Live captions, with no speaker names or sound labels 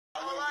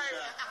right.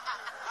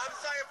 I'm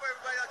sorry for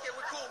everybody. Okay,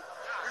 we're cool.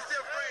 We're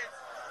still friends.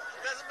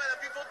 Doesn't matter.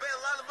 People bet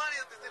a lot of money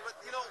on this thing, but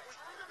you know,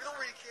 we don't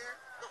really care.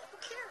 No, who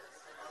cares?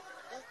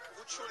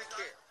 Who truly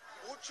care?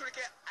 Who truly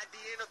care at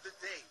the end of the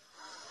day?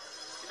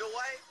 You know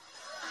why?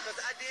 Because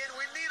at the end,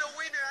 we need a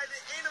winner at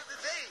the end of the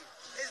day.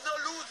 There's no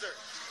loser.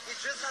 It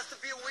just has to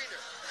be a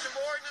winner.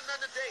 Tomorrow and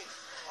another day.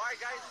 All right,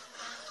 guys.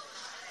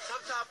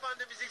 Sometime fun.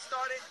 The music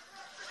started.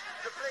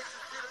 The place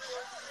is beautiful.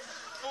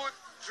 Food,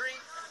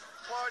 drinks,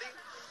 party.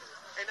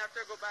 And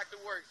after I go back to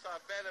work, so I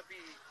better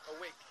be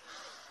awake.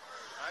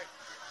 All right?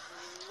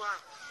 Mwah.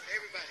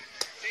 Everybody,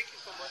 thank you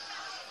so much.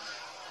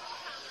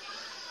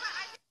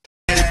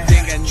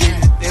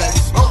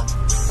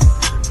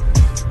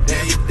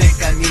 You think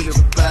I need a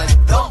but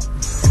don't.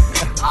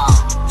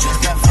 Just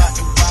got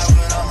fucking vibe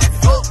with all my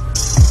folk.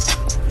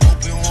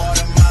 Open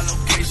water, my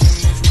location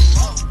is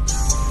remote.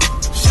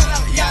 Shout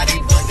out Yachty,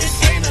 but this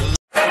ain't a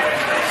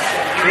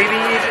Baby,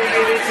 if you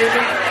give it to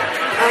me,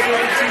 I'll give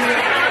it to you.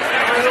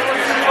 I don't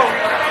want you more.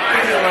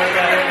 You know I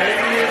got it. Baby, if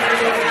you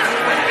give it to me,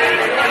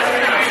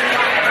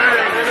 I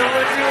don't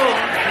want you more.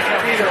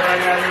 You know I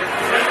got it.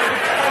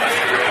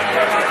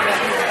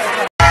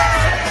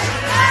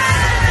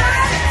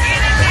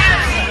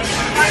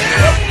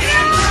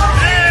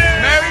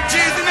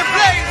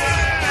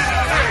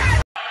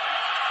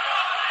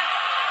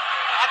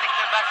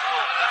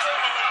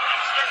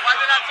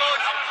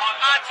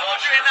 I told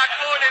you and I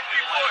called him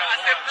before. I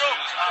said, bro,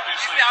 you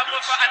say I'm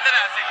going for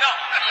Andrea. I said, no.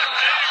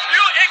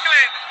 You,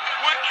 England,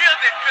 will kill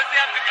it because they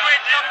have the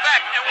great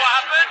comeback. And what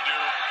happened?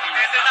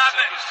 There's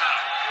another. I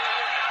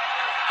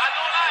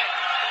don't lie.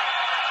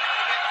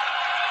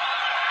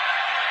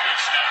 Good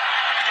snap.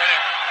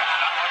 Whatever.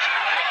 Not much of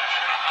a rush.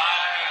 A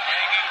high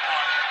hanging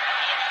mark.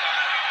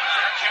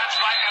 Fair catch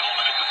by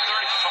Edelman at the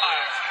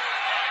 35.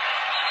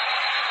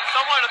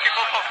 Someone looking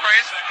for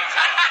friends.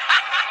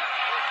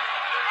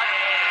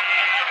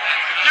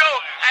 Yo,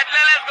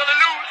 Atlanta's gonna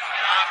lose.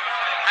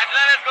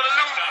 Atlanta's gonna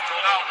lose.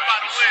 No, we're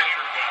about to win.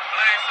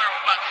 Hey, sir,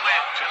 we're about to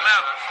win.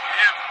 Atlanta.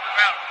 Yeah,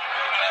 Atlanta.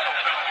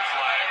 Penalty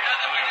flag.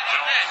 Leo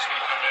Jones is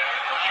going to come in.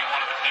 He'll be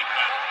one of the deep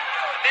men.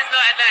 This is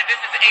not Atlanta. This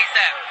is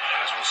ASAP.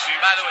 As we'll see,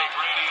 by the way,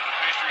 Brady and the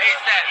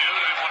Patriots ASAP. do.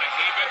 They want to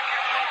heave it.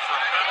 Go for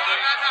a penalty.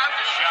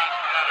 The shot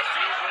at a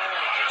field goal.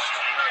 And just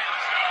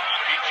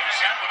PG's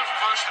hit with a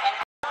first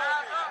open.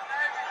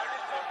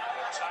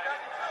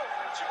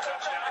 Two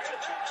touchdowns and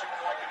two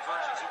two-point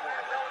conversions at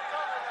work.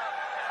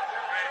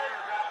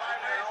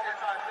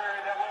 Overtime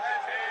period that will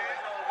continue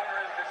until the winner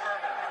is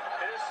determined.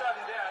 It is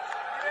sudden death.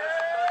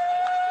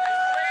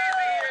 It's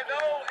crazy here,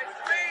 though. It's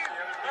crazy.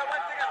 But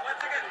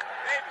once again,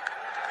 maybe.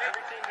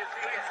 Every team gets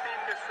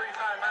three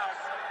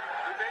timeouts.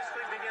 We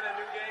basically begin a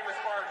new game as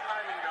far as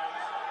timing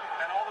goes,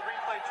 and all the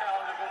replay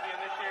challenges will be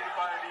initiated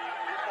by the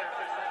replay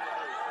official in the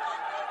booth.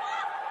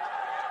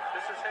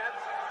 This is heads.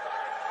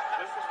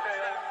 This is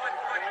tails.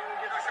 And we will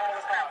get to call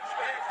the toss.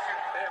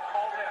 They have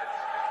called heads.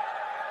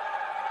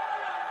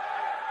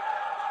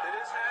 It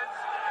is heads.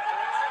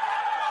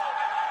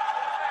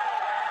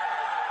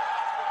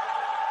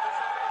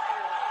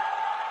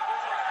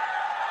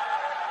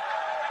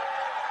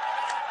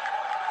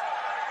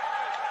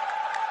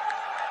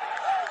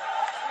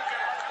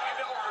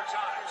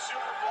 Overtime,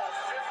 Super Bowl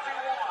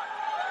 51.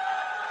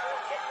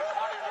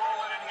 Party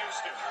rolling in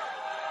Houston. 28.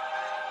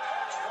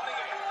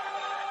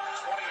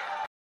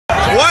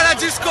 What I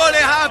just call it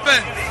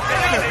happen?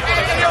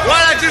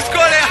 What I just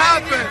call it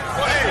happen?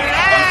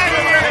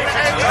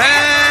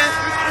 Man.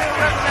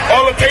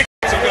 All the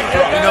Patriots have been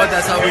brought. You know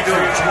that's how we do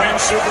it.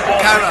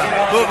 Kara,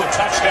 Boo-Boo,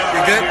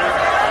 you good?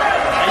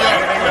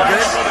 You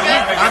good?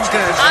 I'm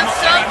good. I'm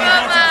so good,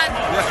 man.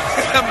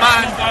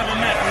 Man.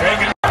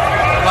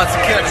 We're about to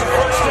kill it.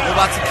 We're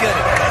about to kill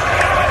it.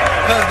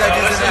 Cuz that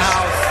is in the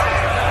house.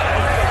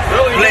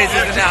 Blaze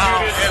is in the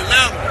house.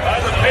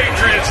 The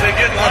Patriots, they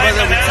get My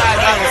brother retired,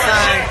 I was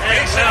signed.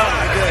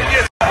 We're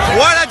good.